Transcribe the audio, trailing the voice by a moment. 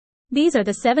These are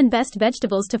the 7 best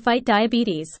vegetables to fight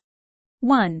diabetes.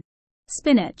 1.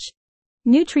 Spinach.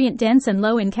 Nutrient-dense and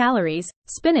low in calories,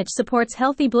 spinach supports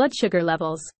healthy blood sugar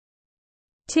levels.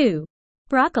 2.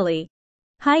 Broccoli.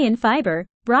 High in fiber,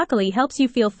 broccoli helps you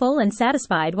feel full and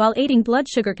satisfied while aiding blood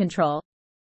sugar control.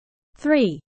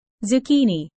 3.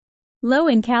 Zucchini. Low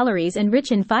in calories and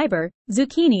rich in fiber,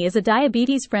 zucchini is a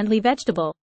diabetes-friendly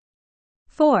vegetable.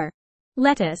 4.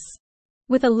 Lettuce.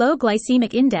 With a low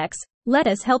glycemic index,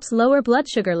 lettuce helps lower blood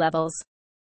sugar levels.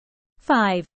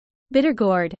 5. Bitter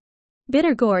gourd.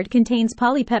 Bitter gourd contains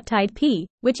polypeptide P,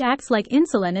 which acts like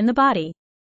insulin in the body.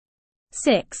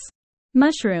 6.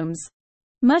 Mushrooms.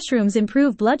 Mushrooms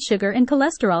improve blood sugar and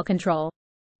cholesterol control.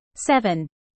 7.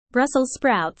 Brussels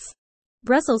sprouts.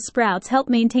 Brussels sprouts help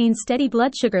maintain steady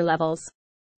blood sugar levels.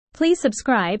 Please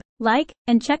subscribe, like,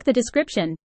 and check the description.